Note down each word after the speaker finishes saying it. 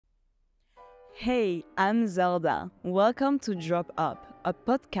Hey, I'm Zelda. Welcome to dropUp, a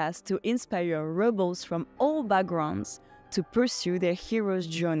podcast to inspire rebels from all backgrounds to pursue their hero's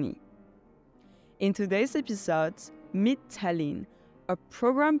journey. In today's episode, meet Talin, a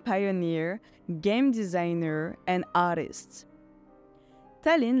program pioneer, game designer, and artist.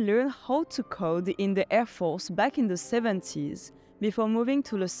 Talin learned how to code in the Air Force back in the 70s before moving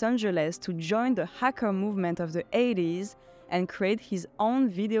to Los Angeles to join the hacker movement of the 80s and create his own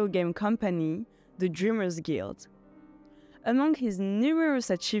video game company, the Dreamers Guild. Among his numerous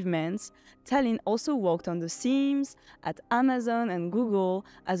achievements, Talin also worked on The Sims, at Amazon and Google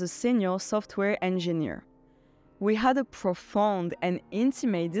as a senior software engineer. We had a profound and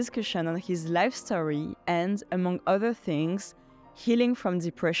intimate discussion on his life story and, among other things, healing from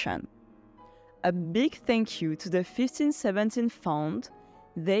depression. A big thank you to the 1517 Fund.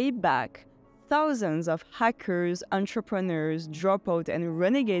 They back thousands of hackers, entrepreneurs, dropouts, and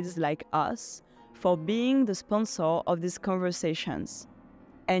renegades like us for being the sponsor of these conversations.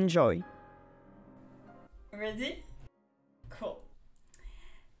 Enjoy. Ready? Cool.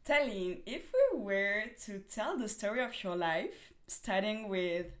 Talin, if we were to tell the story of your life, starting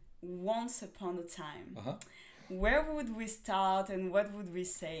with once upon a time, where would we start and what would we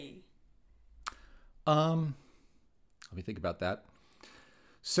say? Let me think about that.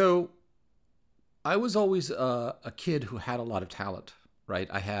 So, I was always a kid who had a lot of talent, right?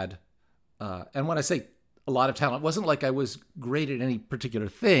 I had, and when I say a lot of talent, it wasn't like I was great at any particular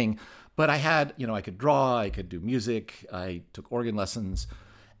thing, but I had, I could draw, I could do music, I took organ lessons,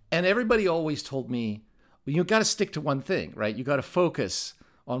 and everybody always told me, well, you got to stick to one thing, right? You got to focus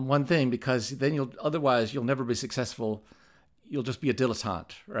on one thing because then otherwise you'll never be successful. You'll just be a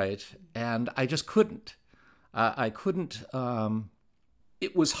dilettante, right? And I just couldn't. I couldn't.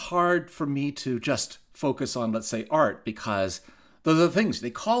 It was hard for me to just focus on, let's say, art, because those are the things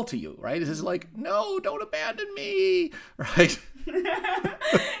they call to you, right? It's like, no, don't abandon me, right?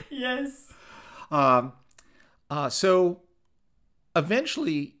 Yes. So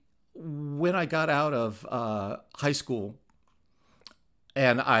eventually, when I got out of high school,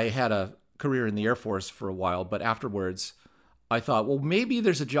 and I had a career in the Air Force for a while, but afterwards, I thought, well, maybe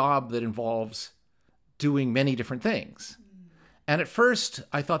there's a job that involves doing many different things. And at first,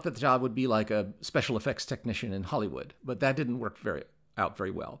 I thought that the job would be like a special effects technician in Hollywood, but that didn't work out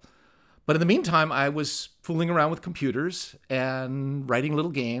very well. But in the meantime, I was fooling around with computers and writing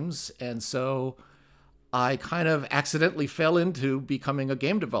little games, and so I kind of accidentally fell into becoming a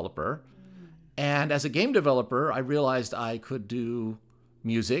game developer. And as a game developer, I realized I could do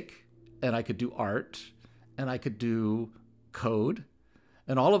music, and I could do art, and I could do code,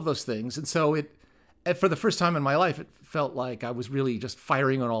 and all of those things. And so for the first time in my life, it felt like I was really just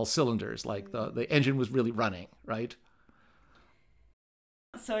firing on all cylinders, like the engine was really running, right?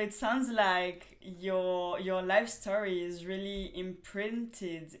 So it sounds like your life story is really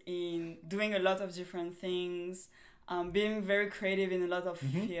imprinted in doing a lot of different things, being very creative in a lot of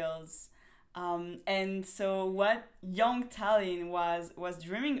fields. And so what young Talin was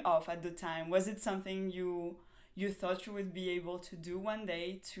dreaming of at the time, was it something you thought you would be able to do one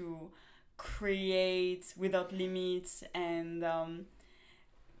day, to create without limits and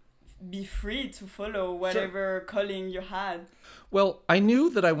be free to follow whatever calling you had? Well, I knew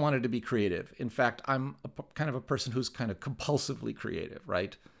that I wanted to be creative. In fact, I'm kind of a person who's kind of compulsively creative,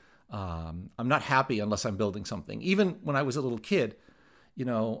 right? I'm not happy unless I'm building something. Even when I was a little kid,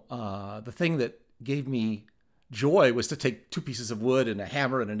 the thing that gave me joy was to take two pieces of wood and a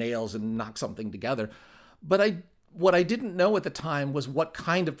hammer and a nails and knock something together. But what I didn't know at the time was what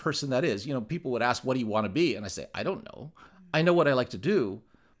kind of person that is. People would ask, what do you want to be? And I say, I don't know. I know what I like to do,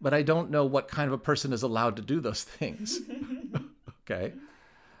 but I don't know what kind of a person is allowed to do those things. Okay.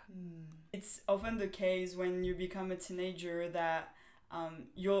 It's often the case when you become a teenager that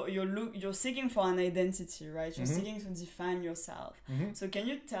you're seeking for an identity, right? You're seeking to define yourself. So can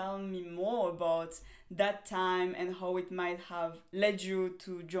you tell me more about that time and how it might have led you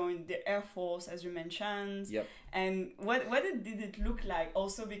to join the Air Force, as you mentioned? Yep. And what did it look like?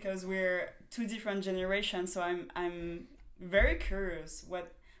 Also, because we're two different generations, so I'm very curious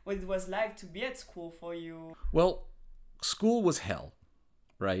what it was like to be at school for you. Well, school was hell,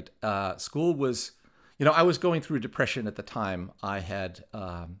 right? School was, I was going through depression at the time. I had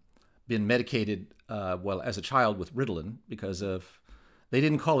been medicated, as a child with Ritalin because they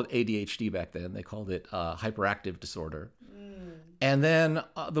didn't call it ADHD back then. They called it hyperactive disorder. And then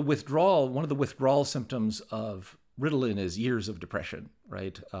one of the withdrawal symptoms of Ritalin is years of depression,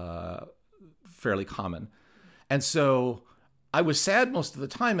 right? Fairly common. And so I was sad most of the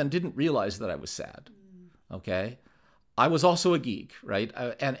time and didn't realize that I was sad, okay? I was also a geek, right?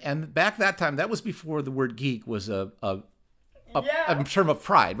 And back that time, that was before the word geek was a term of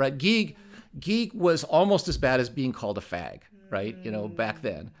pride, right? Geek was almost as bad as being called a fag, right? You know, back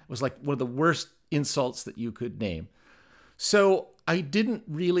then. It was like one of the worst insults that you could name. So I didn't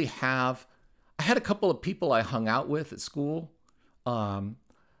really have, I had a couple of people I hung out with at school.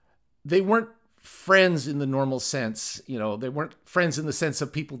 They weren't friends in the normal sense, you know, they weren't friends in the sense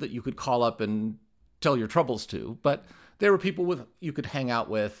of people that you could call up and tell your troubles to, but there were people with you could hang out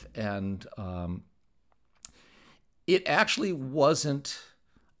with, and it actually wasn't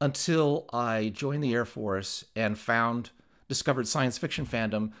until I joined the Air Force and discovered science fiction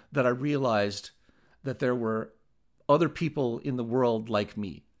fandom that I realized that there were other people in the world like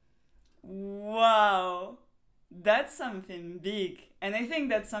me. Wow, that's something big, and I think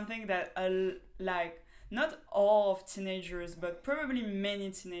that's something that like not all of teenagers, but probably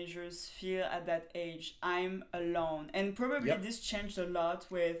many teenagers feel at that age. I'm alone, and probably this changed a lot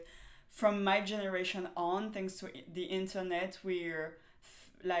from my generation on, thanks to the internet. We're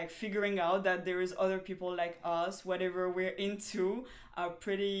like figuring out that there is other people like us, whatever we're into,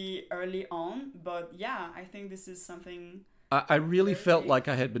 pretty early on. But yeah, I think this is something. I really felt like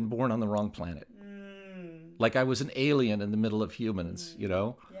I had been born on the wrong planet. Like I was an alien in the middle of humans, you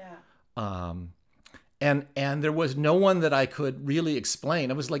know? Yeah. And there was no one that I could really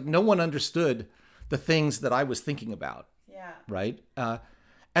explain. It was like no one understood the things that I was thinking about. Yeah. Right?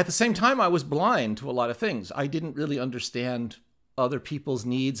 At the same time, I was blind to a lot of things. I didn't really understand other people's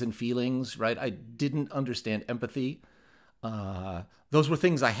needs and feelings, right? I didn't understand empathy. Those were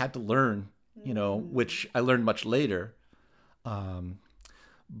things I had to learn, you know, which I learned much later.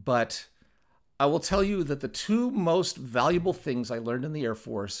 But I will tell you that the two most valuable things I learned in the Air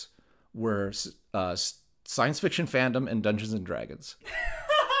Force were science fiction fandom and Dungeons and Dragons.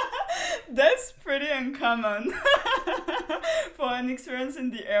 That's pretty uncommon for an experience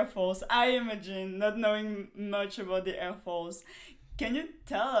in the Air Force, I imagine, not knowing much about the Air Force. Can you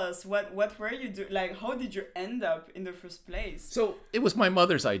tell us what were you doing? Like, how did you end up in the first place? So it was my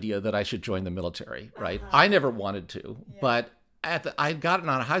mother's idea that I should join the military, right? I never wanted to, but I'd gotten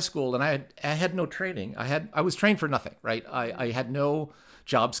out of high school and I had no training. I was trained for nothing, right? I had no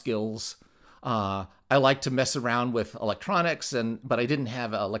job skills. I like to mess around with electronics, but I didn't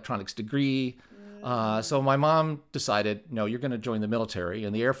have an electronics degree. So my mom decided, no, you're going to join the military.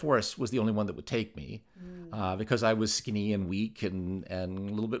 And the Air Force was the only one that would take me because I was skinny and weak and a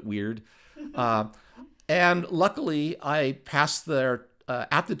little bit weird. And luckily, I passed their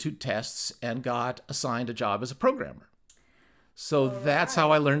aptitude tests and got assigned a job as a programmer. So that's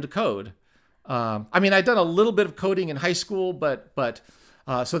how I learned to code. I mean, I'd done a little bit of coding in high school, but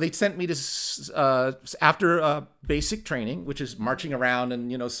so they sent me to after basic training, which is marching around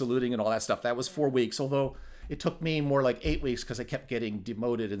and, you know, saluting and all that stuff. That was 4 weeks, although it took me more like 8 weeks because I kept getting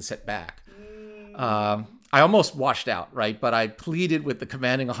demoted and set back. I almost washed out, right? But I pleaded with the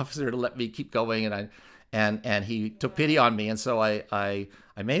commanding officer to let me keep going, and he took pity on me, and so I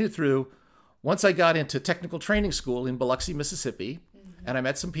made it through. Once I got into technical training school in Biloxi, Mississippi, and I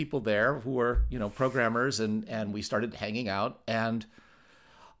met some people there who were, you know, programmers, and we started hanging out, and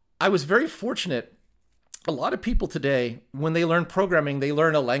I was very fortunate. A lot of people today, when they learn programming, they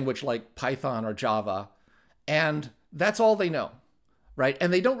learn a language like Python or Java, and that's all they know, right?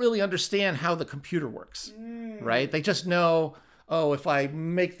 And they don't really understand how the computer works, right? They just know, oh, if I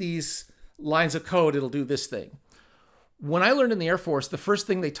make these lines of code, it'll do this thing. When I learned in the Air Force, the first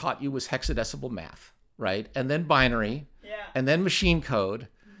thing they taught you was hexadecimal math, right? And then binary, and then machine code.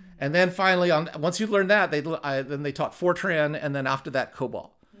 And then finally, once you learned that, then they taught Fortran, and then after that,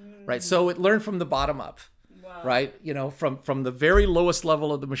 COBOL. Right, so it learned from the bottom up, right? You know, from the very lowest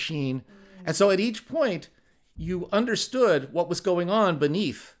level of the machine, and so at each point, you understood what was going on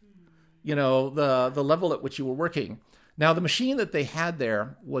beneath, you know, the level at which you were working. Now, the machine that they had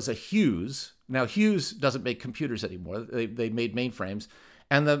there was a Hughes. Now, Hughes doesn't make computers anymore; they made mainframes,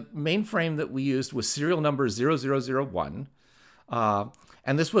 and the mainframe that we used was serial number 0001,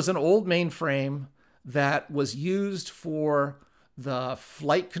 and this was an old mainframe that was used for the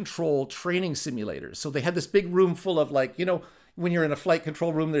flight control training simulators. So they had this big room full of, like, you know, when you're in a flight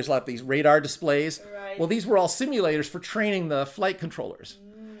control room, there's like these radar displays. Right. Well, these were all simulators for training the flight controllers.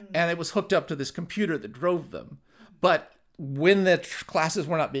 And it was hooked up to this computer that drove them. But when the classes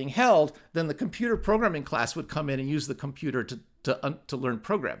were not being held, then the computer programming class would come in and use the computer to learn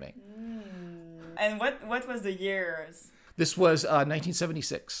programming. And what was the years? This was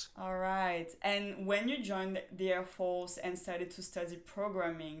 1976. All right. And when you joined the Air Force and started to study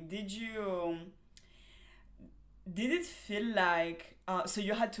programming, did it feel like, so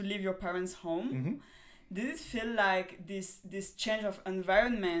you had to leave your parents' home? did it feel like this change of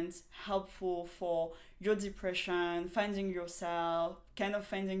environment helpful for your depression, finding yourself, kind of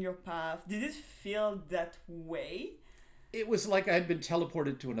finding your path? Did it feel that way? It was like I'd been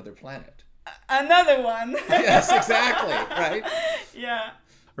teleported to another planet. Another one. Yes, exactly. Right. Yeah.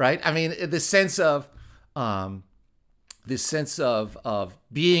 Right. I mean, this sense of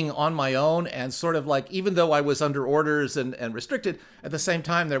being on my own, and sort of like, even though I was under orders and restricted, at the same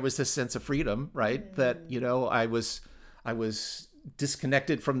time there was this sense of freedom, right? That, you know, I was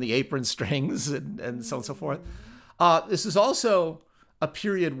disconnected from the apron strings and so on and so forth. This is also a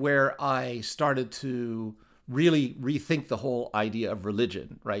period where I started to really rethink the whole idea of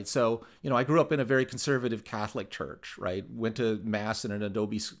religion, right? So, you know, I grew up in a very conservative Catholic church, right? Went to mass in an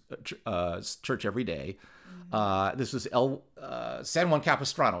adobe church every day. This was San Juan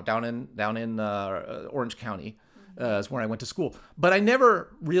Capistrano down in Orange County. Is where I went to school. But I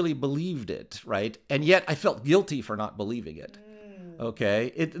never really believed it, right? And yet I felt guilty for not believing it.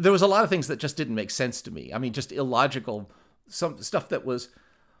 Okay? There was a lot of things that just didn't make sense to me. I mean, just illogical, some stuff that was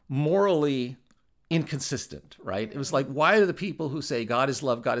morally inconsistent, right? It was like, why are the people who say God is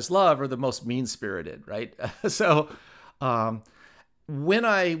love are the most mean-spirited, right? So when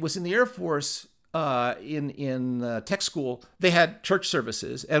I was in the Air Force, in tech school, they had church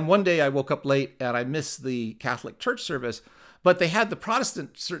services. And one day I woke up late and I missed the Catholic church service, but they had the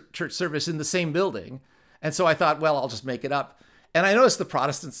Protestant church service in the same building. And so I thought, well, I'll just make it up. And I noticed the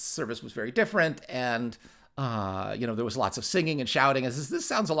Protestant service was very different. And, you know, there was lots of singing and shouting. And this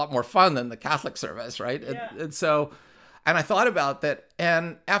sounds a lot more fun than the Catholic service, right? Yeah. And so, and I thought about that.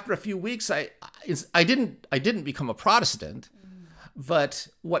 And after a few weeks, I didn't become a Protestant. But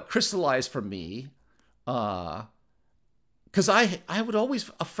what crystallized for me, because I would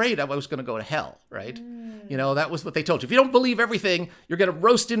always afraid I was going to go to hell, right? You know, that was what they told you. If you don't believe everything, you're going to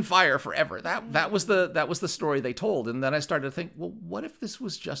roast in fire forever. That was the story they told. And then I started to think, well, what if this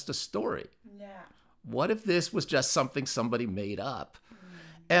was just a story? Yeah. What if this was just something somebody made up?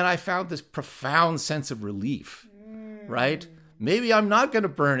 And I found this profound sense of relief, right? Maybe I'm not going to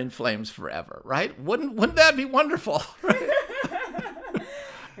burn in flames forever, right? Wouldn't that be wonderful? Right?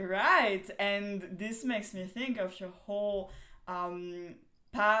 Right, and this makes me think of your whole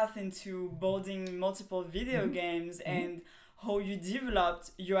path into building multiple video games and how you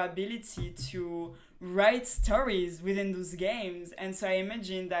developed your ability to write stories within those games. And so I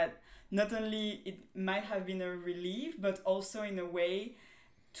imagine that not only it might have been a relief, but also in a way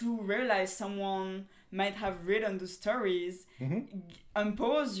to realize someone might have written the stories,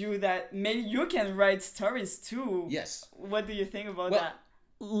 impose you that maybe you can write stories too. Yes. What do you think about that?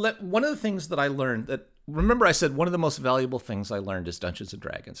 One of the things that I learned remember I said one of the most valuable things I learned is Dungeons and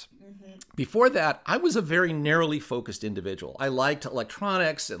Dragons. Before that, I was a very narrowly focused individual. I liked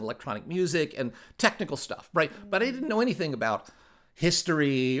electronics and electronic music and technical stuff, right? But I didn't know anything about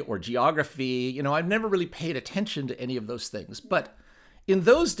history or geography. You know, I've never really paid attention to any of those things. But in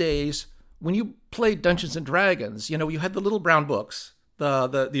those days, when you played Dungeons and Dragons, you know, you had the little brown books,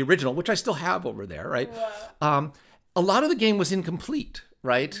 the original, which I still have over there, right? Wow. A lot of the game was incomplete,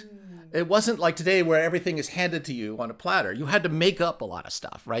 right? It wasn't like today where everything is handed to you on a platter. You had to make up a lot of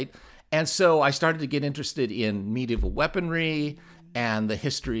stuff, right? And so I started to get interested in medieval weaponry and the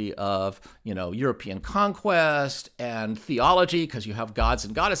history of, you know, European conquest and theology, because you have gods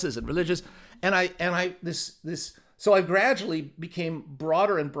and goddesses and religions. So I gradually became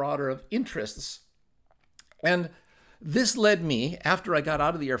broader and broader of interests. And this led me, after I got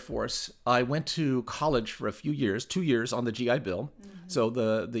out of the Air Force, I went to college for a few years, 2 years on the GI Bill. So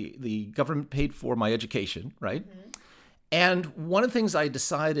the government paid for my education, right? And one of the things I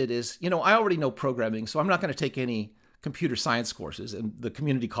decided is, you know, I already know programming, so I'm not going to take any computer science courses. And the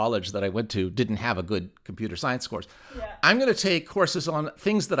community college that I went to didn't have a good computer science course. Yeah. I'm going to take courses on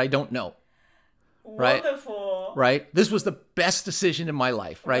things that I don't know. Wonderful. Right? This was the best decision in my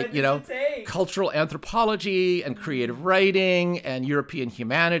life, right? What did you take? Cultural anthropology and creative writing and European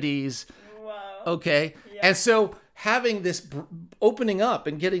humanities. Wow. Okay. Yeah. And so having this opening up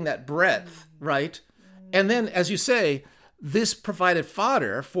and getting that breadth, right? And then, as you say, this provided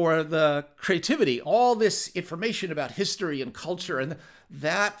fodder for the creativity, all this information about history and culture, and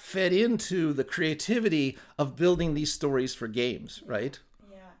that fed into the creativity of building these stories for games, right?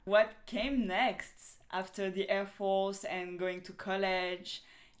 Yeah. What came next after the Air Force and going to college?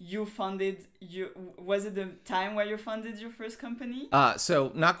 Was it the time where you funded your first company?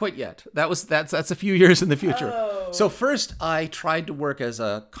 So not quite yet. That's a few years in the future. Oh. So first I tried to work as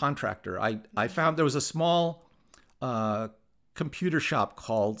a contractor. I found there was a small computer shop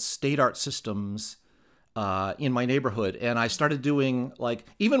called State Art Systems in my neighborhood. And I started doing, like,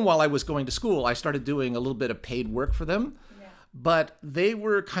 even while I was going to school, I started doing a little bit of paid work for them. Yeah. But they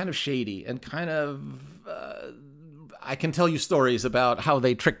were kind of shady and kind of, I can tell you stories about how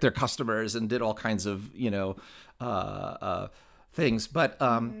they tricked their customers and did all kinds of, things. But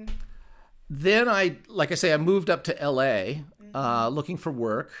then like I say, I moved up to LA looking for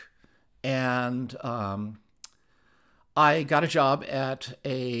work. And I got a job at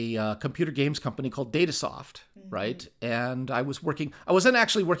a computer games company called DataSoft, right? And I wasn't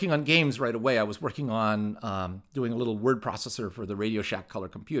actually working on games right away. I was working on doing a little word processor for the Radio Shack color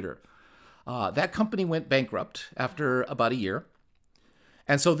computer. That company went bankrupt after about a year.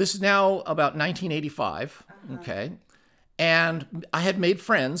 And so this is now about 1985, okay? And I had made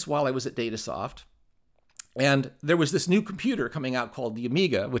friends while I was at DataSoft. And there was this new computer coming out called the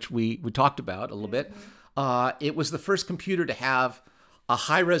Amiga, which we talked about a little bit. It was the first computer to have a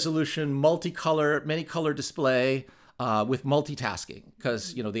high-resolution, many color display with multitasking,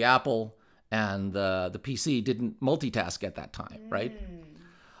 because the Apple and the PC didn't multitask at that time, right?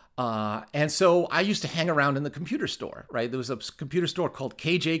 And so I used to hang around in the computer store, right? There was a computer store called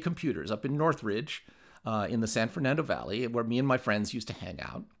KJ Computers up in Northridge in the San Fernando Valley, where me and my friends used to hang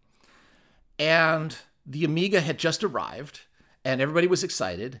out. And the Amiga had just arrived, and everybody was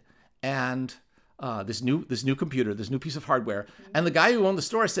excited. And this new computer, this new piece of hardware. And the guy who owned the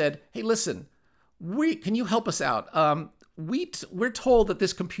store said, "Hey, listen, can you help us out? We're told that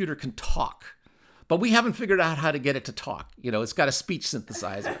this computer can talk, but we haven't figured out how to get it to talk. It's got a speech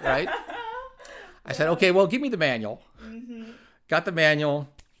synthesizer, right?" I said, "Okay, well, give me the manual." Got the manual,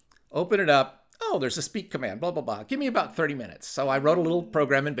 open it up. Oh, there's a speak command, blah, blah, blah. Give me about 30 minutes. So I wrote a little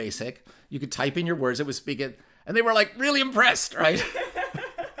program in BASIC. You could type in your words, it would speak it. And they were like really impressed, right?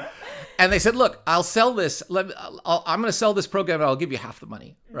 And they said, "Look, I'll sell this. I'm going to sell this program and I'll give you half the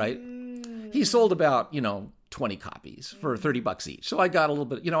money," right? He sold about, 20 copies for $30 each. So I got a little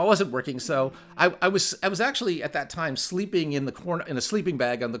bit, I wasn't working. So I was actually at that time sleeping in a sleeping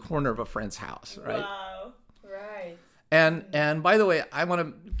bag on the corner of a friend's house, right? Wow, right. And by the way, I want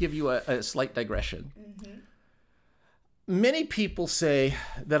to give you a slight digression. Many people say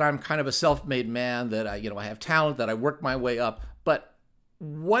that I'm kind of a self-made man, that I have talent, that I worked my way up. But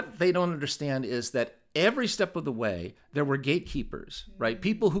what they don't understand is that every step of the way, there were gatekeepers, right?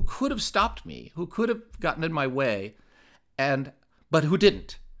 People who could have stopped me, who could have gotten in my way, but who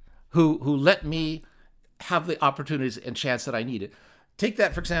didn't, who let me have the opportunities and chance that I needed. Take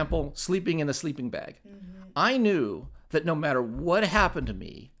that, for example, sleeping in a sleeping bag. I knew that no matter what happened to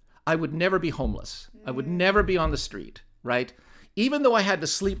me, I would never be homeless. I would never be on the street, right? Even though I had to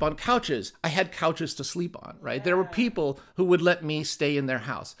sleep on couches, I had couches to sleep on, right? Yeah. There were people who would let me stay in their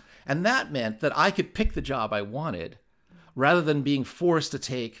house. And that meant that I could pick the job I wanted rather than being forced to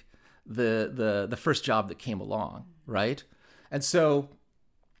take the first job that came along, right? And so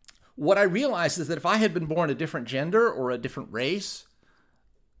what I realized is that if I had been born a different gender or a different race,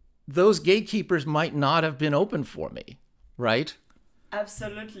 those gatekeepers might not have been open for me, right?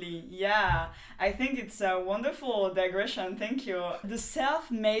 Absolutely, yeah. I think it's a wonderful digression. Thank you. The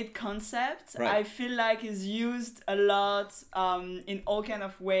self-made concept, right, I feel like is used a lot in all kind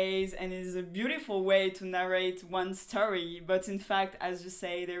of ways, and is a beautiful way to narrate one story. But in fact, as you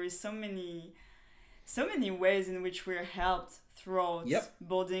say, there is so many ways in which we're helped throughout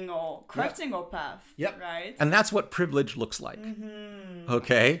building or crafting our path. Right. And that's what privilege looks like.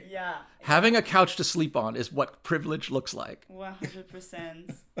 Okay. Yeah. Having a couch to sleep on is what privilege looks like.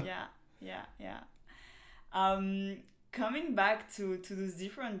 100%. Yeah. Coming back to those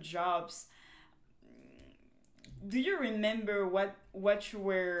different jobs, do you remember what you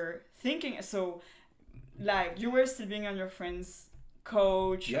were thinking? So, like, you were sleeping on your friend's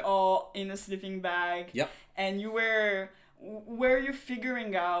couch or in a sleeping bag, and you were you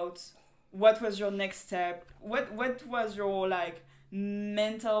figuring out what was your next step? What was your like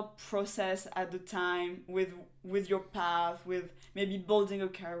mental process at the time with your path, with maybe building a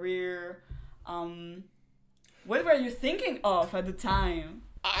career? What were you thinking of at the time?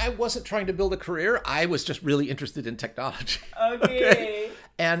 I wasn't trying to build a career. I was just really interested in technology. Okay.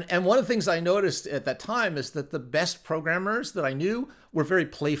 And one of the things I noticed at that time is that the best programmers that I knew were very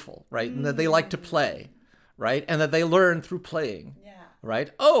playful, right? And that they liked to play, right? And that they learned through playing.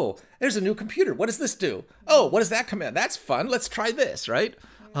 Right? Oh, there's a new computer. What does this do? Oh, what is that command? That's fun. Let's try this, right?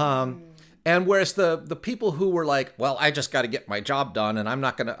 And whereas the people who were like, well, I just got to get my job done and I'm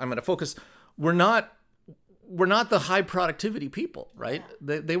going to focus, we're not the high productivity people, right?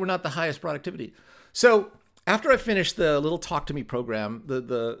 They were not the highest productivity. So after I finished the little talk to me program,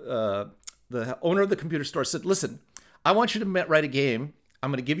 the owner of the computer store said, listen, I want you to write a game I'm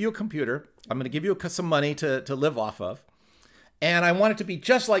going to give you a computer. I'm going to give you some money to live off of. And I want it to be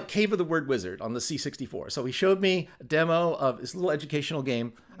just like Cave of the Word Wizard on the C64. So he showed me a demo of this little educational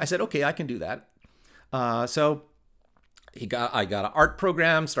game. I said, okay, I can do that. So I got an art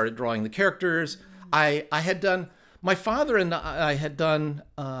program, started drawing the characters. My father and I had done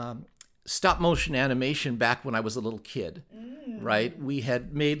stop motion animation back when I was a little kid, right? We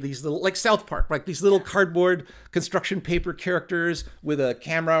had made these little, like South Park, right? These little cardboard construction paper characters with a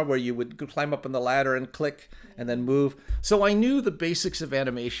camera where you would climb up on the ladder and click and then move. So I knew the basics of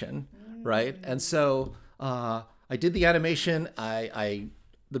animation, right? And so I did the animation.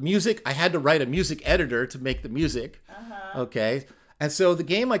 The music, I had to write a music editor to make the music. Okay. And so the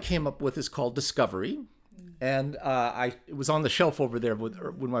game I came up with is called Discovery. And it was on the shelf over there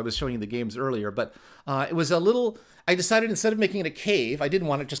when I was showing you the games earlier. But it was I decided instead of making it a cave, I didn't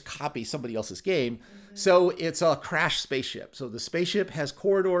want to just copy somebody else's game. So it's a crashed spaceship. So the spaceship has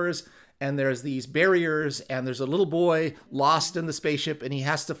corridors, and there's these barriers, and there's a little boy lost in the spaceship, and he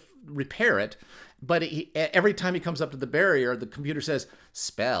has to repair it. But every time he comes up to the barrier, the computer says,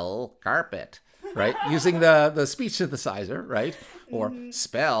 spell carpet, right? Using the speech synthesizer, right? Or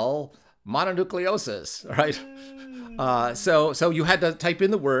spell mononucleosis, right? So you had to type in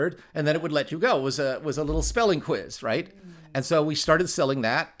the word, and then it would let you go. It was a little spelling quiz, right? And so we started selling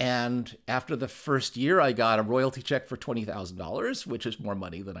that, and after the first year, I got a royalty check for $20,000, which is more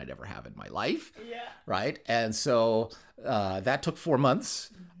money than I'd ever have in my life, right? And so that took 4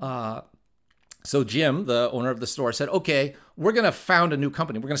 months. So Jim, the owner of the store, said, okay, we're going to found a new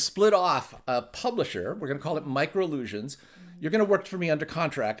company. We're going to split off a publisher. We're going to call it Micro Illusions. You're going to work for me under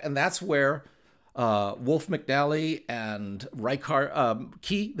contract. And that's where Wolf McNally and Reichardt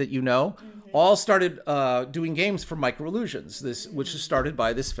Key, that you know, all started doing games for Micro Illusions, which was started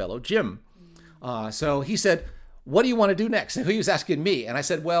by this fellow, Jim. So he said, what do you want to do next? And he was asking me. And I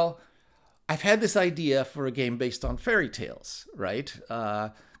said, well, I've had this idea for a game based on fairy tales, right?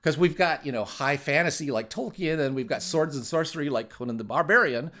 Because we've got, high fantasy like Tolkien, and we've got swords and sorcery like Conan the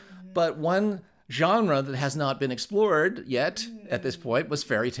Barbarian. But one genre that has not been explored yet at this point was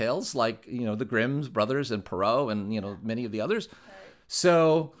fairy tales like, the Grimm's brothers and Perrault and, many of the others.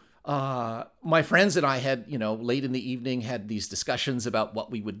 So my friends and I had, late in the evening had these discussions about what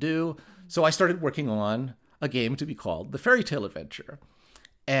we would do. So I started working on a game to be called The Fairy Tale Adventure.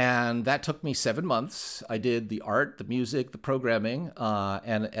 And that took me 7 months. I did the art, the music, the programming.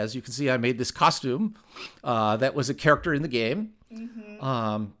 And as you can see, I made this costume that was a character in the game.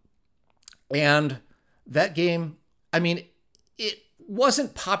 And that game, it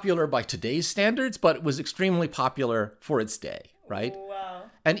wasn't popular by today's standards, but it was extremely popular for its day, right? Wow.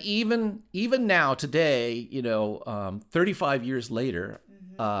 And even now, today, 35 years later,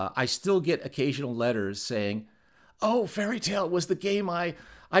 I still get occasional letters saying, oh, Fairy Tale was the game I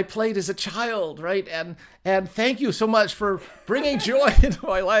played as a child, right? And thank you so much for bringing joy into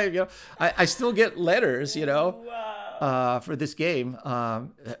my life. I still get letters, Wow. for this game,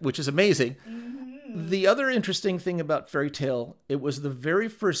 which is amazing. The other interesting thing about Fairy Tale, it was the very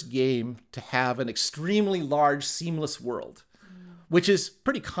first game to have an extremely large, seamless world, which is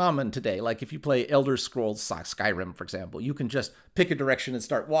pretty common today. Like if you play Elder Scrolls Skyrim, for example, you can just pick a direction and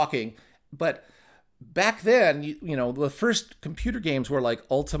start walking. But back then, the first computer games were like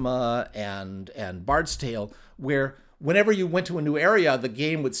Ultima and Bard's Tale, where whenever you went to a new area, the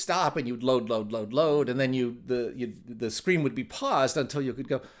game would stop and you'd load, and then the screen would be paused until you could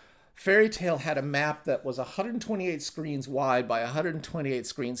go. Fairy Tale had a map that was 128 screens wide by 128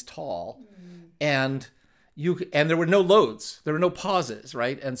 screens tall, and there were no loads, there were no pauses,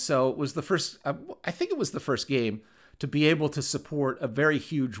 right? And so it was the first. I think it was the first game to be able to support a very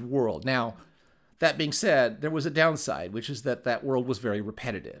huge world. Now, that being said, there was a downside, which is that world was very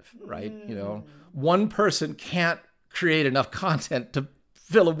repetitive, right? One person can't create enough content to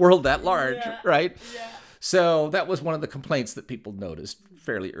fill a world that large, right? Yeah. So that was one of the complaints that people noticed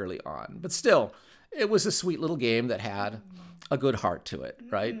fairly early on. But still, it was a sweet little game that had a good heart to it,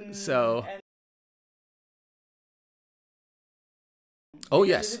 right? So, oh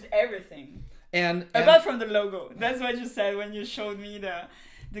yes, You did everything. and Apart from the logo. That's what you said when you showed me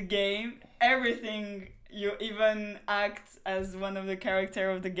the game. Everything. You even act as one of the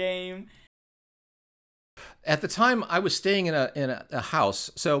characters of the game. At the time, I was staying in a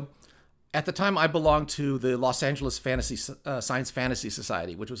house. So at the time, I belonged to the Los Angeles Science Fantasy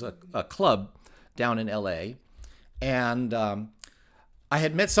Society, which was a club down in LA. And I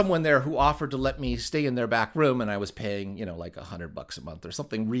had met someone there who offered to let me stay in their back room, and I was paying, like $100 a month or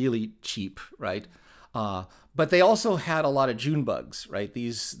something really cheap, right? But they also had a lot of June bugs, right?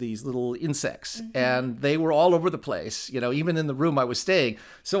 These little insects, and they were all over the place, even in the room I was staying.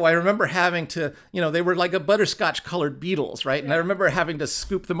 So I remember having to, they were like a butterscotch colored beetles, right? And I remember having to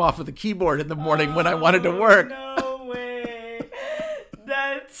scoop them off of the keyboard in the morning when I wanted to work. No way.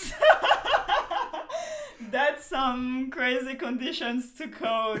 That's that's some crazy conditions to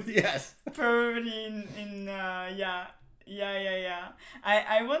code. Yes. Probably yeah.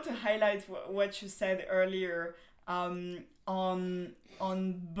 I want to highlight what you said earlier on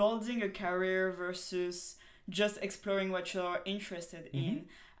building a career versus just exploring what you're interested in.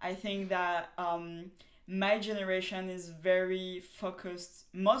 I think that my generation is very focused.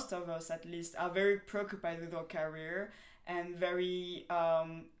 Most of us, at least, are very preoccupied with our career and very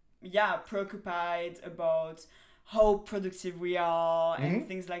preoccupied about how productive we are and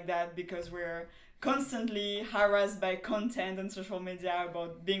things like that, because we're constantly harassed by content on social media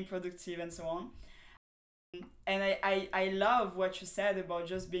about being productive and so on. And I love what you said about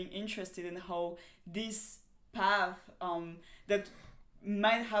just being interested in how this path that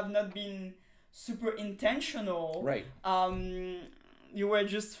might have not been super intentional. Right. You were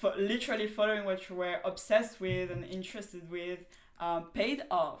just literally following what you were obsessed with and interested with, paid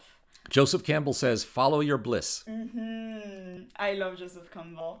off. Joseph Campbell says, follow your bliss. I love Joseph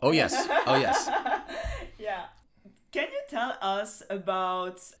Campbell. Oh, yes. Oh, yes. Yeah. Can you tell us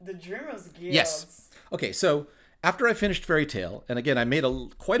about the Dreamers Guild? Yes. Okay, so after I finished Fairy Tale, and again, I made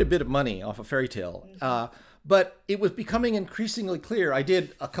quite a bit of money off of Fairy Tale, but it was becoming increasingly clear. I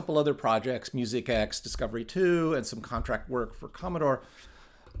did a couple other projects, Music X, Discovery 2, and some contract work for Commodore.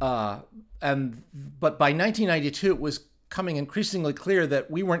 But by 1992, it was coming increasingly clear that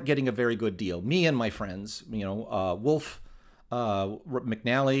we weren't getting a very good deal. Me and my friends, Wolf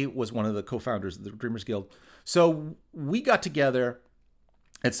McNally was one of the co-founders of the Dreamers Guild. So we got together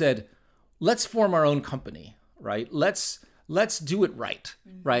and said, let's form our own company, right? Let's do it right,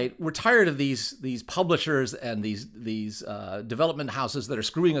 right? We're tired of these publishers and these development houses that are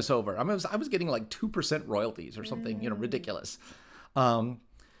screwing us over. I was getting like 2% royalties or something, ridiculous.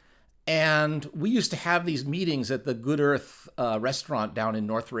 And we used to have these meetings at the Good Earth restaurant down in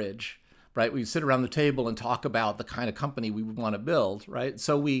Northridge, right? We'd sit around the table and talk about the kind of company we would want to build, right?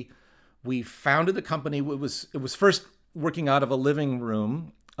 So we founded the company. It was first working out of a living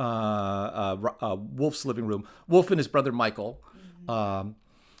room, Wolf's living room. Wolf and his brother Michael, and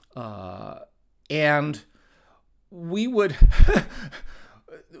we would.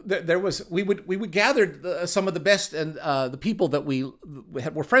 We would gather some of the best and the people that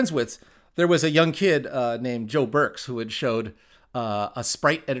were friends with. There was a young kid named Joe Burks who had showed a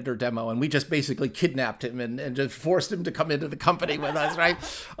sprite editor demo, and we just basically kidnapped him and just forced him to come into the company with us, right?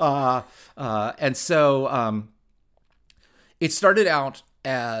 And so it started out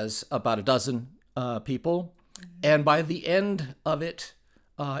as about a dozen people, and by the end of it,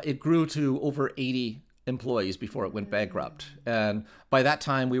 it grew to over 80 employees before it went bankrupt. And by that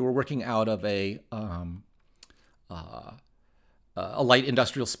time, we were working out of a light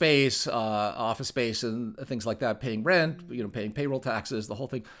industrial space, office space, and things like that, paying rent, paying payroll taxes, the whole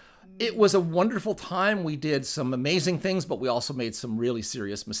thing. It was a wonderful time. We did some amazing things, but we also made some really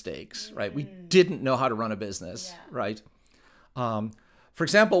serious mistakes, right? We didn't know how to run a business, right? For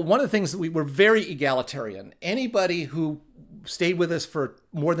example, one of the things that we were very egalitarian. Anybody who stayed with us for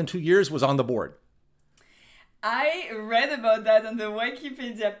more than 2 years was on the board. I read about that on the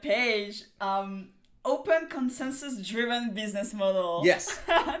Wikipedia page. Open consensus-driven business model. Yes.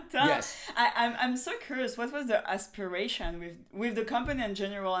 Yes. I'm so curious. What was the aspiration with the company in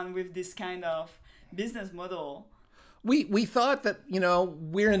general and with this kind of business model? We thought that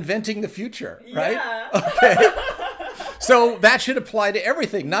we're inventing the future, right? Yeah. Okay. So that should apply to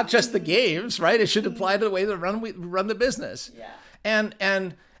everything, not just the games, right? It should apply to the way that we run the business. Yeah.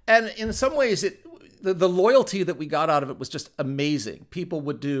 And in some ways, the loyalty that we got out of it was just amazing. People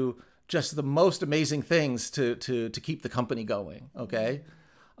would do just the most amazing things to keep the company going. Okay.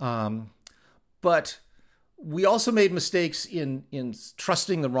 But we also made mistakes in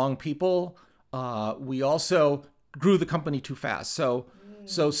trusting the wrong people. We also grew the company too fast. So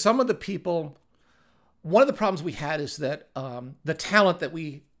some of the people, one of the problems we had is that the talent that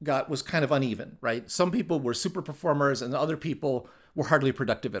we got was kind of uneven, right? Some people were super performers and other people were hardly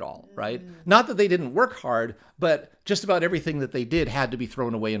productive at all, right? Not that they didn't work hard, but just about everything that they did had to be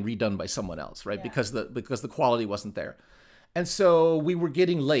thrown away and redone by someone else, right? Yeah. Because the quality wasn't there. And so we were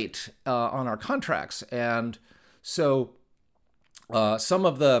getting late on our contracts. And so some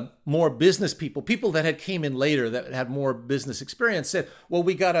of the more business people that had came in later that had more business experience said, well,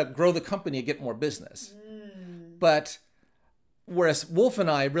 we got to grow the company and get more business. But whereas Wolf and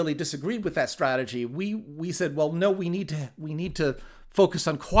I really disagreed with that strategy. We said, well, no, we need to focus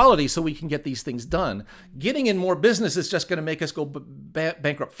on quality so we can get these things done. Getting in more business is just going to make us go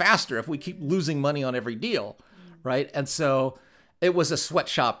bankrupt faster if we keep losing money on every deal, right? And so it was a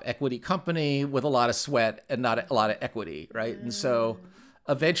sweatshop equity company with a lot of sweat and not a lot of equity, right? And so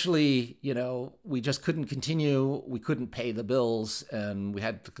eventually, we just couldn't continue. We couldn't pay the bills, and we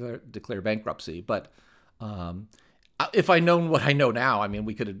had to declare bankruptcy. But if I'd known what I know now, I mean,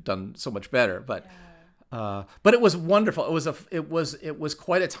 we could have done so much better. But it was wonderful. It was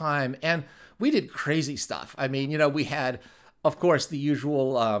quite a time, and we did crazy stuff. I mean, we had, of course, the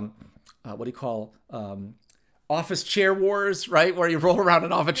usual office chair wars, right? Where you roll around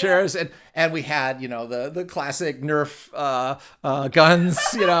in office chairs, and we had the classic Nerf guns,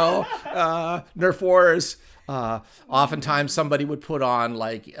 Nerf wars. Oftentimes somebody would put on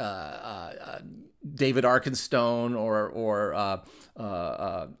like David Arkenstone or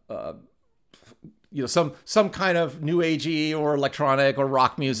some kind of new agey or electronic or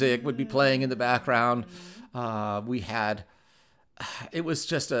rock music would be playing in the background. It was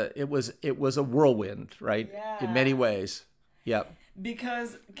a whirlwind, right? Yeah. In many ways. Yep.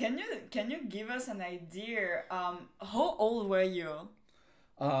 Because can you give us an idea? How old were you?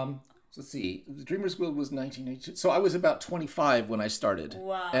 Let's see. The Dreamers Guild was 1982, so I was about 25 when I started.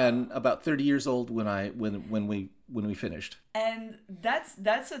 Wow. And about 30 years old when we finished. And that's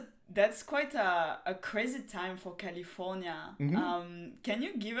quite a crazy time for California. Mm-hmm. Can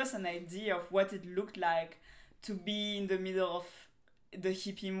you give us an idea of what it looked like to be in the middle of the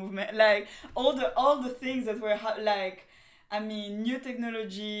hippie movement, like all the things that were new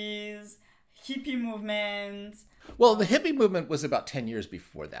technologies, hippie movement? Well, the hippie movement was about 10 years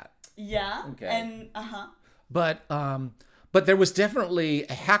before that. Yeah. Okay. And but there was definitely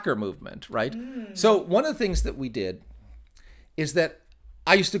a hacker movement, right? So one of the things that we did is that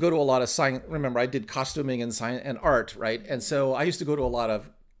I used to go to a lot of science. Remember, I did costuming and science and art, right? And so I used to go to a lot of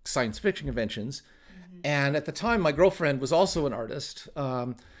science fiction conventions. And at the time, my girlfriend was also an artist,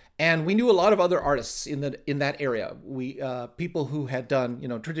 and we knew a lot of other artists in that area. We people who had done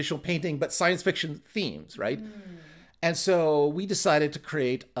traditional painting, but science fiction themes, right? And so we decided to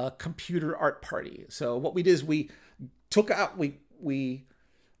create a computer art party. So what we did is we took out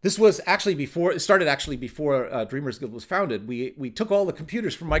this was actually before Dreamers Guild was founded. We took all the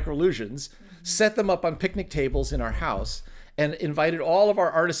computers from Microillusions, set them up on picnic tables in our house, and invited all of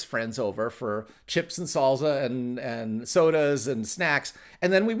our artist friends over for chips and salsa and sodas and snacks.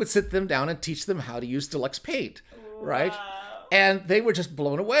 And then we would sit them down and teach them how to use Deluxe Paint, right? And they were just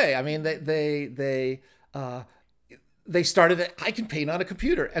blown away. I mean, they started, I can paint on a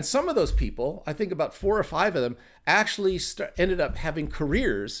computer. And some of those people, I think about 4 or 5 of them, actually ended up having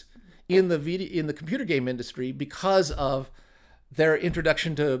careers in the computer game industry because of their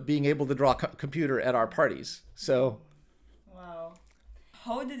introduction to being able to draw a computer at our parties. So...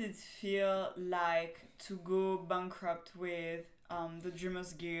 How did it feel like to go bankrupt with the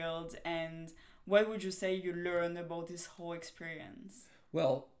Dreamers Guild, and what would you say you learned about this whole experience?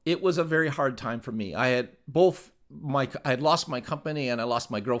 Well, it was a very hard time for me. I had lost my company and I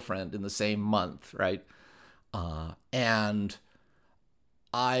lost my girlfriend in the same month, right? And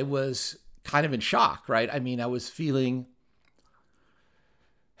I was kind of in shock, right? I mean, I was feeling...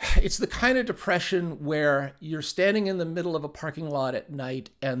 It's the kind of depression where you're standing in the middle of a parking lot at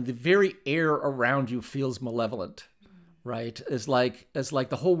night and the very air around you feels malevolent, right? It's like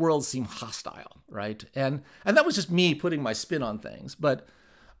the whole world seemed hostile, right? And that was just me putting my spin on things. But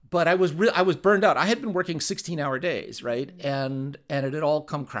I was burned out. I had been working 16-hour days, right? And it had all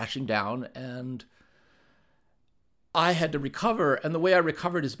come crashing down, and I had to recover. And the way I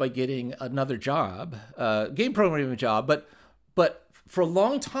recovered is by getting another job, game programming job, but for a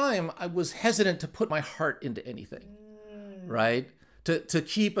long time, I was hesitant to put my heart into anything, right? To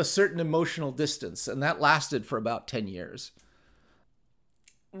keep a certain emotional distance. And that lasted for about 10 years.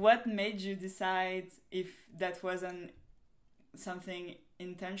 What made you decide, if that wasn't something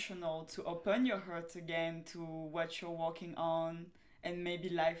intentional, to open your heart again to what you're working on and maybe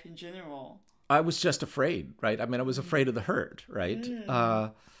life in general? I was just afraid, right? I mean, I was afraid of the hurt, right?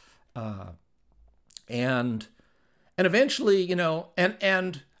 And eventually,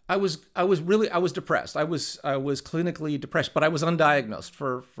 and I was depressed. I was clinically depressed, but I was undiagnosed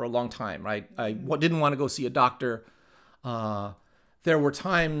for a long time, right? I didn't want to go see a doctor. There were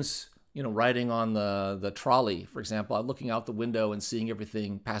times, riding on the trolley, for example, looking out the window and seeing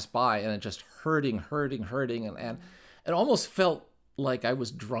everything pass by, and it just hurting, and it almost felt like I was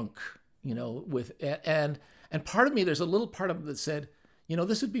drunk, and part of me, there's a little part of me that said,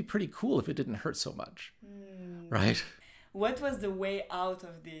 this would be pretty cool if it didn't hurt so much. Right. What was the way out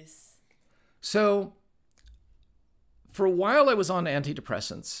of this? So for a while I was on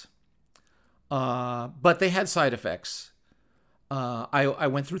antidepressants, but they had side effects. I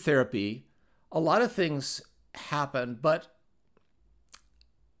went through therapy. A lot of things happened, but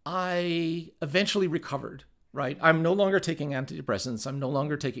I eventually recovered, right? I'm no longer taking antidepressants. I'm no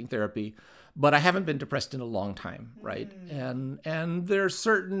longer taking therapy, but I haven't been depressed in a long time, right? And there's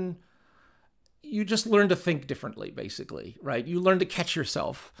certain, you just learn to think differently, basically, right? You learn to catch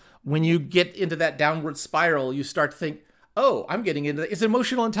yourself. When you get into that downward spiral, you start to think, oh, I'm getting into it's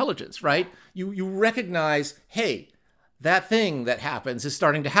emotional intelligence, right? You recognize, hey, that thing that happens is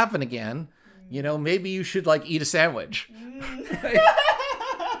starting to happen again. You know, maybe you should like eat a sandwich. Right?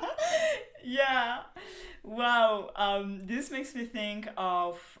 Yeah. Wow. This makes me think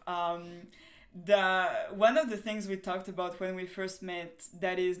of one of the things we talked about when we first met,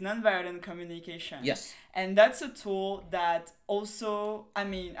 that is nonviolent communication. Yes. And that's a tool that also, I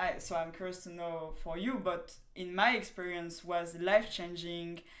mean, so I'm curious to know for you, but in my experience was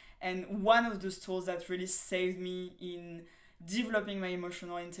life-changing, and one of those tools that really saved me in developing my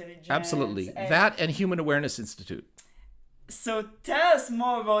emotional intelligence. Absolutely. That and Human Awareness Institute. So tell us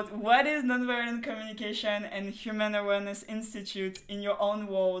more about what is Nonviolent Communication and Human Awareness Institute in your own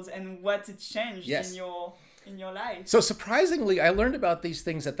words, and what it changed in your life. So surprisingly, I learned about these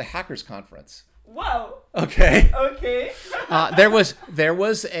things at the Hackers Conference. Wow. Okay. Okay. There was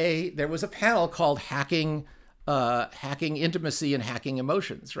a panel called Hacking Intimacy and Hacking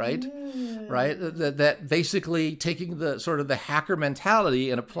Emotions, right? Right. That basically taking the sort of the hacker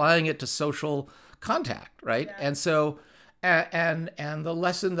mentality and applying it to social contact, right? Yeah. And so. And the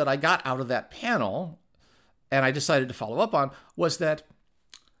lesson that I got out of that panel, and I decided to follow up on, was that,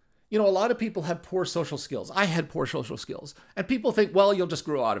 you know, a lot of people have poor social skills. I had poor social skills, and people think, well, you'll just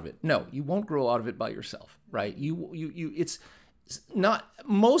grow out of it. No, you won't grow out of it by yourself, right? It's not,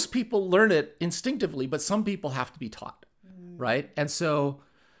 most people learn it instinctively, but some people have to be taught, right? And so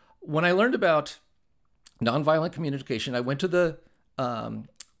when I learned about nonviolent communication, I went to the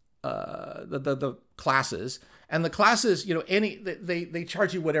classes. And the classes, you know, they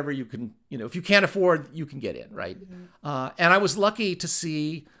charge you whatever you can, you know, if you can't afford, you can get in, right? And I was lucky to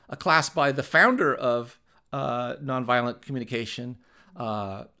see a class by the founder of nonviolent communication,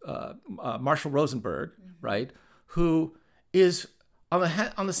 Marshall Rosenberg, right? Who is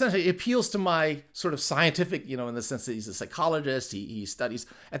on the sense it appeals to my sort of scientific, you know, in the sense that he's a psychologist, he studies.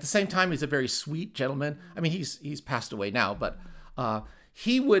 At the same time, he's a very sweet gentleman. I mean, he's passed away now, but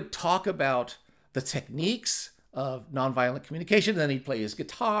he would talk about the techniques of nonviolent communication. Then he'd play his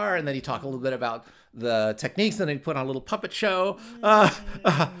guitar, and then he'd talk a little bit about the techniques. Then he'd put on a little puppet show.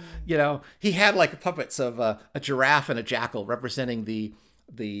 You know, he had like puppets of a giraffe and a jackal representing the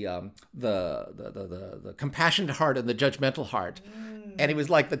compassionate heart and the judgmental heart. And he was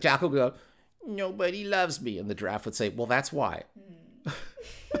like, the jackal would go, "Nobody loves me," and the giraffe would say, "Well, that's why."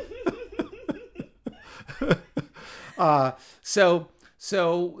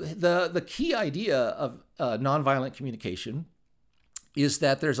 So the key idea of nonviolent communication is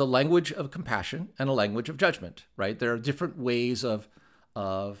that there's a language of compassion and a language of judgment, right? There are different ways of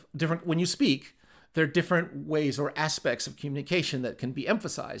different, when you speak, there are different ways or aspects of communication that can be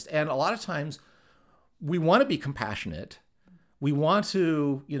emphasized. And a lot of times we want to be compassionate. We want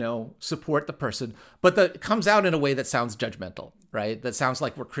to, you know, support the person, but that comes out in a way that sounds judgmental, right? That sounds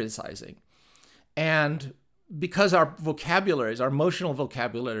like we're criticizing. And because our vocabularies, our emotional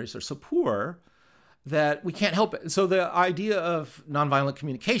vocabularies are so poor that we can't help it. So the idea of nonviolent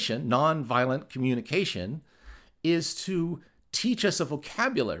communication is to teach us a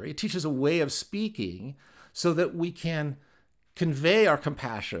vocabulary, teach us a way of speaking so that we can convey our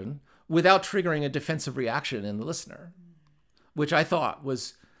compassion without triggering a defensive reaction in the listener, which I thought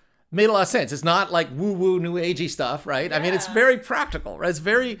made a lot of sense. It's not like woo-woo, new agey stuff, right? Yeah. I mean, it's very practical, right? It's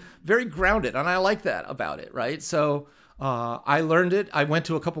very, very grounded, and I like that about it, right? So I learned it. I went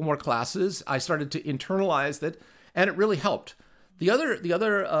to a couple more classes. I started to internalize it, and it really helped. The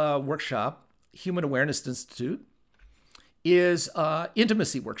other workshop, Human Awareness Institute, is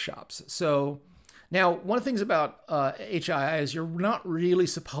intimacy workshops. So now, one of the things about HII is you're not really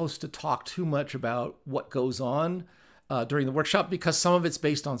supposed to talk too much about what goes on during the workshop, because some of it's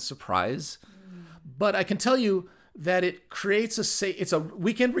based on surprise. But I can tell you that it creates it's a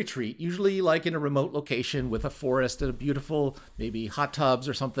weekend retreat, usually like in a remote location with a forest and a beautiful, maybe hot tubs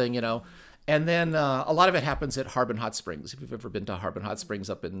or something, you know. And then a lot of it happens at Harbin Hot Springs. If you've ever been to Harbin Hot Springs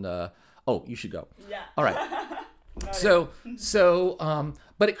up in, you should go. Yeah. All right.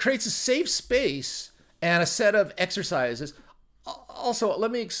 But it creates a safe space and a set of exercises. Also,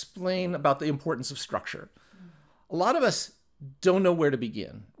 let me explain about the importance of structure. a lot of us don't know where to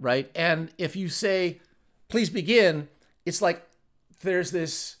begin, right? And if you say, please begin, it's like there's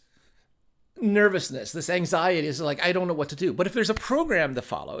this nervousness, this anxiety is like, I don't know what to do. But if there's a program to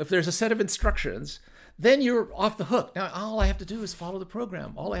follow, if there's a set of instructions, then you're off the hook. Now, all I have to do is follow the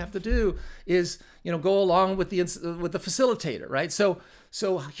program. All I have to do is, go along with the facilitator, right? So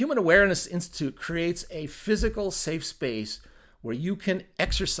Human Awareness Institute creates a physical, safe space where you can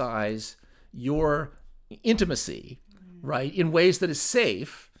exercise your intimacy, right, in ways that is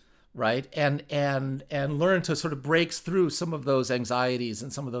safe, right, and learn to sort of break through some of those anxieties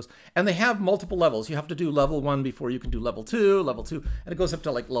and some of those. And they have multiple levels. You have to do level 1 before you can do level 2, and it goes up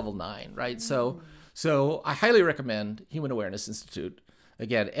to like level 9, right? So I highly recommend Human Awareness Institute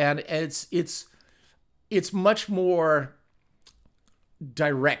again, and it's much more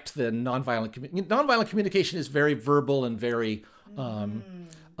direct than nonviolent communication. Nonviolent communication is very verbal and very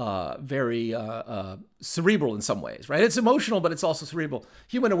cerebral in some ways, right? It's emotional, but it's also cerebral.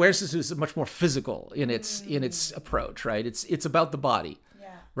 Human awareness is much more physical in its approach, right? It's about the body,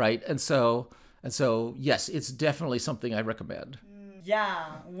 right? And so yes, it's definitely something I recommend. Yeah,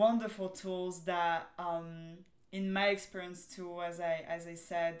 wonderful tools that, in my experience too, as I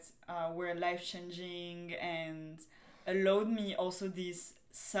said, were life-changing and allowed me also these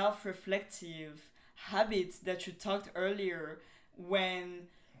self-reflective habits that you talked earlier. When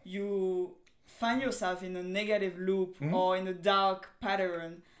you find yourself in a negative loop or in a dark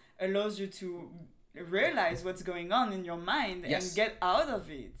pattern, allows you to realize what's going on in your mind and get out of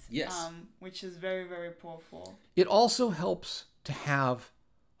it, which is very, very powerful. It also helps to have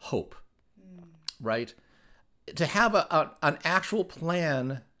hope, right? To have an actual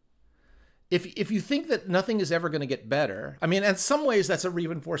plan. If you think that nothing is ever going to get better, I mean, in some ways that's a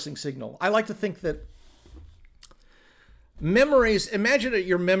reinforcing signal. I like to think that memories, imagine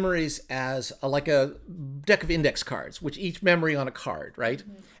your memories as like a deck of index cards, which each memory on a card, right?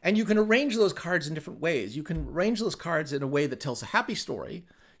 And you can arrange those cards in different ways. You can arrange those cards in a way that tells a happy story.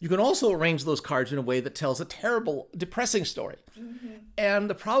 You can also arrange those cards in a way that tells a terrible, depressing story. And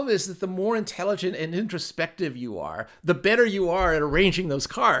the problem is that the more intelligent and introspective you are, the better you are at arranging those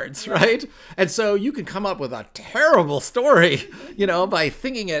cards, right? And so you can come up with a terrible story, by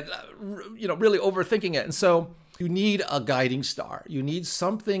thinking it, really overthinking it. And so you need a guiding star. You need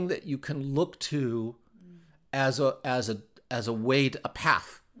something that you can look to as a way to a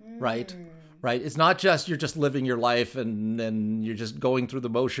path, right? Right. It's not just you're just living your life and then you're just going through the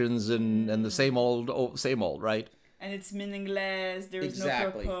motions and the same old, right? And it's meaningless. There is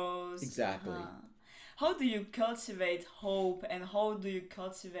no purpose. Exactly. How do you cultivate hope, and how do you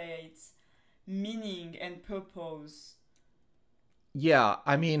cultivate meaning and purpose? Yeah,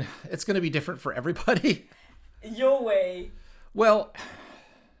 I mean, it's going to be different for everybody. Your way. Well,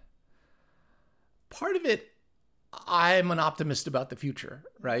 part of it, I'm an optimist about the future,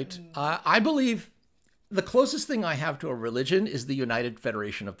 right? I believe the closest thing I have to a religion is the United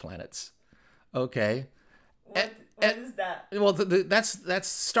Federation of Planets. Okay. What is that? Well, that's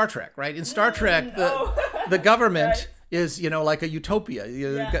Star Trek, right? In Star Trek, the government is, like a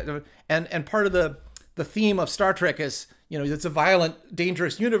utopia. And part of the theme of Star Trek is, it's a violent,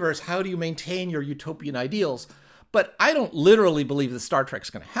 dangerous universe. How do you maintain your utopian ideals? But I don't literally believe that Star Trek's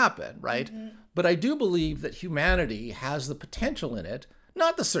going to happen, right? But I do believe that humanity has the potential in it,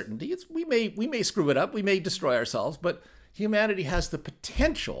 not the certainty. We may screw it up, we may destroy ourselves, but humanity has the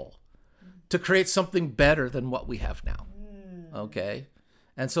potential to create something better than what we have now. Okay?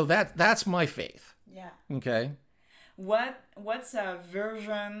 And so that's my faith. Yeah. Okay? What's a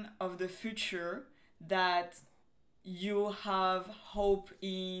version of the future that you have hope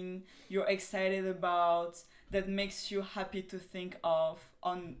in, you're excited about, that makes you happy to think of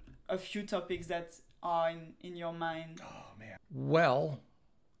on a few topics that are in your mind? Oh, man. Well,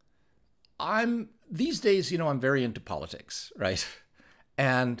 these days, I'm very into politics, right?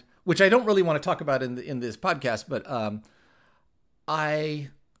 And which I don't really want to talk about in this podcast, but I'm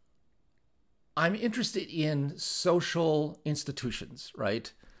interested in social institutions,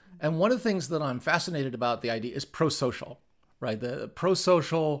 right? And one of the things that I'm fascinated about the idea is pro-social, right? The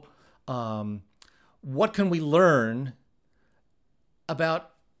pro-social, what can we learn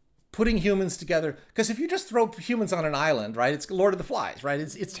about putting humans together? Because if you just throw humans on an island, right, it's Lord of the Flies, right?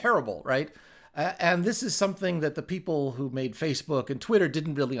 It's terrible, right? And this is something that the people who made Facebook and Twitter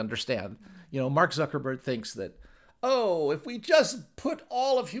didn't really understand. Mark Zuckerberg thinks that, if we just put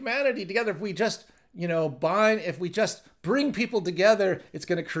all of humanity together, if we just, if we just bring people together, it's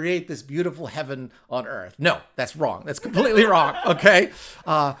going to create this beautiful heaven on earth. No, that's wrong. That's completely wrong. Okay.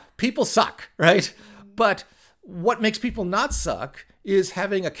 People suck, right? But what makes people not suck is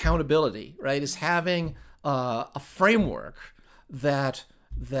having accountability, right? Is having a framework that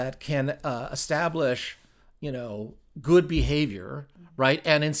can establish, good behavior, right,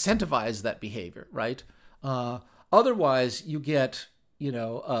 and incentivize that behavior, right? Otherwise, you get,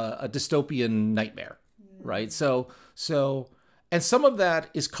 a dystopian nightmare, right? So, and some of that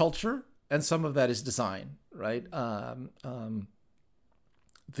is culture, and some of that is design, right?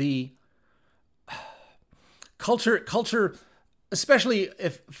 The culture, especially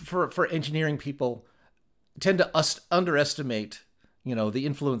if for engineering people, tend to underestimate, the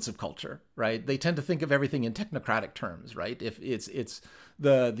influence of culture, right? They tend to think of everything in technocratic terms, right? If it's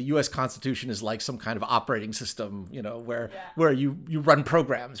the U.S. Constitution is like some kind of operating system, where you run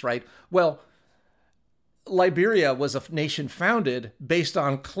programs, right? Well, Liberia was a nation founded based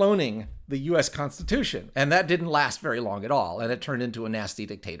on cloning the U.S. Constitution, and that didn't last very long at all, and it turned into a nasty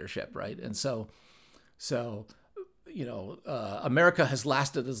dictatorship, right? And so America has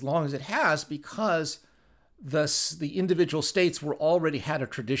lasted as long as it has because the individual states already had a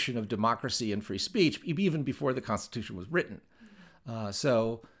tradition of democracy and free speech even before the Constitution was written.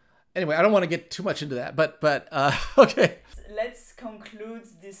 So anyway, I don't want to get too much into that, but okay. Let's conclude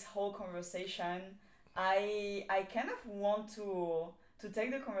this whole conversation. I kind of want to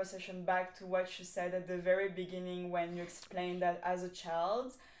take the conversation back to what you said at the very beginning when you explained that as a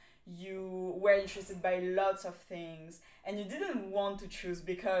child you were interested by lots of things and you didn't want to choose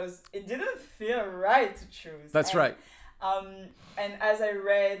because it didn't feel right to choose. That's right. And as I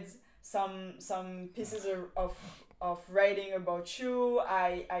read some pieces of writing about you,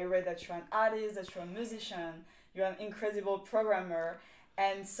 I read that you're an artist, that you're a musician, you're an incredible programmer.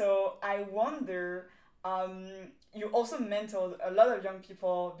 And so I wonder, you also mentored a lot of young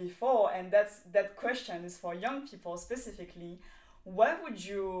people before, and that question is for young people specifically. What would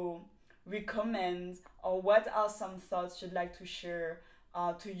you recommend, or what are some thoughts you'd like to share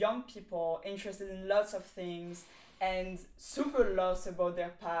to young people interested in lots of things and super lost about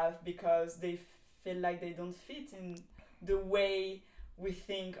their path because they feel like they don't fit in the way we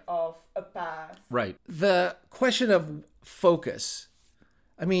think of a path? Right. The question of focus,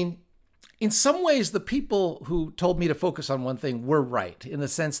 I mean, in some ways, the people who told me to focus on one thing were right, in the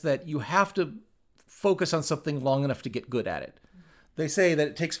sense that you have to focus on something long enough to get good at it. They say that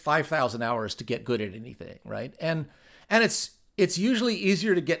it takes 5,000 hours to get good at anything, right? And it's usually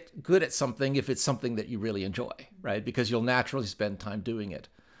easier to get good at something if it's something that you really enjoy, right? Because you'll naturally spend time doing it.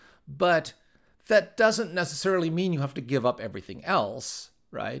 But that doesn't necessarily mean you have to give up everything else,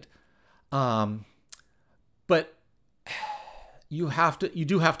 right? But you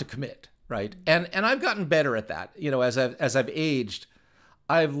do have to commit, right? And I've gotten better at that. As I've aged,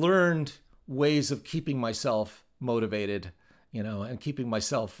 I've learned ways of keeping myself motivated, and keeping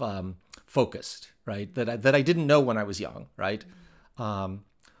myself focused, right? That I didn't know when I was young, right?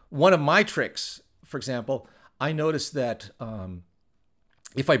 One of my tricks, for example, I noticed that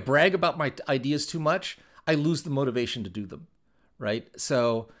if I brag about my ideas too much, I lose the motivation to do them, right?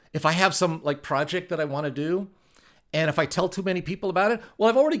 So if I have some project that I want to do, and if I tell too many people about it, well,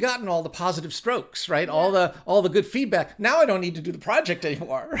 I've already gotten all the positive strokes, right? Yeah. All the good feedback. Now I don't need to do the project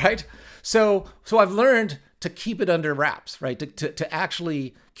anymore, right? So I've learned to keep it under wraps, right? To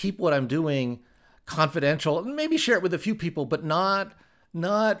actually keep what I'm doing confidential and maybe share it with a few people, but not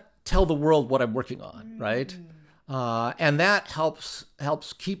tell the world what I'm working on, right? And that helps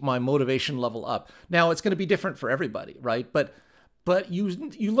keep my motivation level up. Now it's going to be different for everybody, right? But you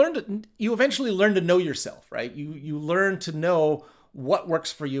eventually learn to know yourself, right? You learn to know what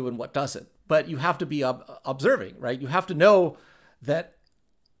works for you and what doesn't. But you have to be observing, right? You have to know that,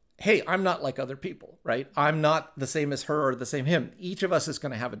 hey, I'm not like other people, right? I'm not the same as her or the same him. Each of us is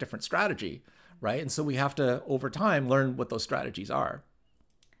going to have a different strategy, right? And so we have to, over time, learn what those strategies are.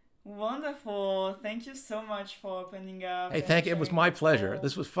 Wonderful. Thank you so much for opening up. Hey, it was my pleasure.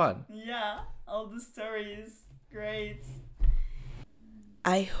 This was fun. Yeah, all the stories. Great.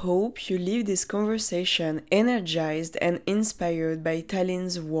 I hope you leave this conversation energized and inspired by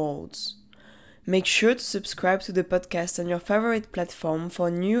Talin's words. Make sure to subscribe to the podcast on your favorite platform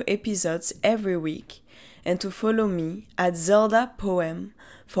for new episodes every week, and to follow me at Zelda Poem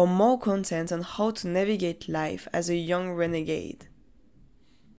for more content on how to navigate life as a young renegade.